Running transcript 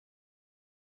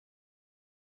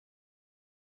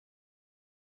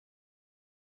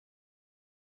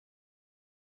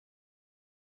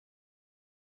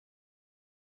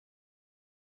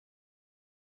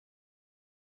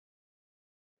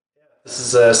This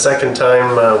is the second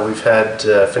time we've had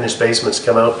Finished Basements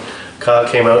come out. Kyle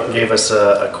came out and gave us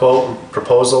a quote and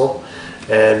proposal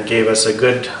and gave us a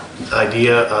good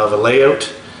idea of a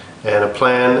layout and a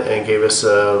plan and gave us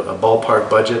a ballpark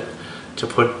budget to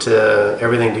put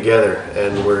everything together,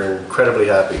 and we're incredibly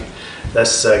happy.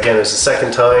 That's again, it's the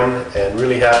second time, and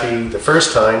really happy the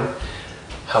first time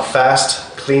how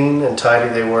fast, clean and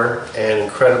tidy they were, and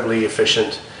incredibly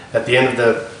efficient. At the end of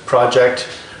the project,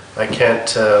 I can't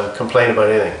complain about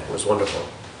anything. It was wonderful.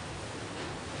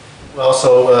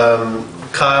 Also,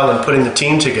 Kyle, in putting the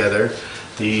team together,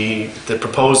 the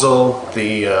proposal,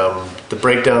 the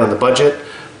breakdown of the budget,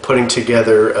 putting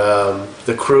together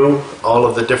the crew, all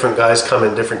of the different guys come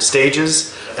in different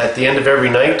stages. At the end of every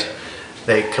night,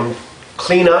 they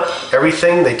clean up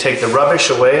everything, they take the rubbish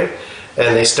away,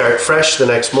 and they start fresh the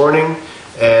next morning,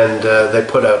 and they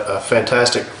put a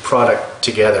fantastic product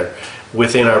together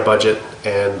within our budget,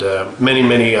 and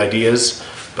many ideas,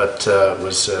 but it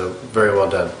was very well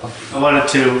done. I wanted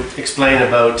to explain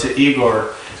about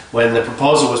Igor. When the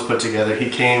proposal was put together, he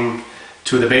came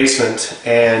to the basement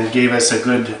and gave us a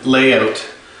good layout,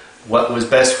 what was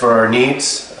best for our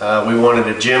needs. We wanted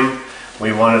a gym,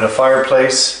 we wanted a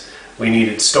fireplace, we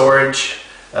needed storage,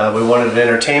 we wanted an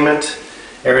entertainment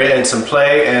area and some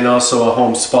play, and also a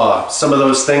home spa. Some of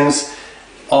those things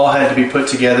all had to be put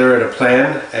together in a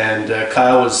plan, and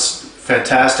Kyle was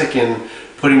fantastic in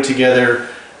putting together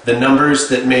the numbers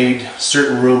that made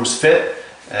certain rooms fit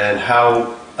and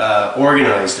how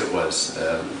organized it was.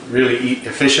 Really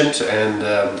efficient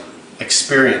and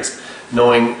experienced,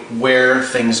 knowing where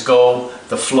things go,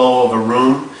 the flow of a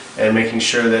room, and making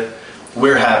sure that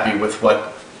we're happy with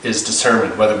what is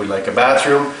determined, whether we like a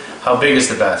bathroom, how big is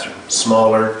the bathroom,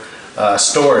 smaller,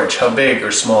 storage, how big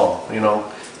or small, you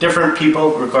know. Different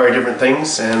people require different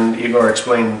things, and Igor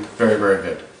explained very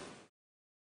good.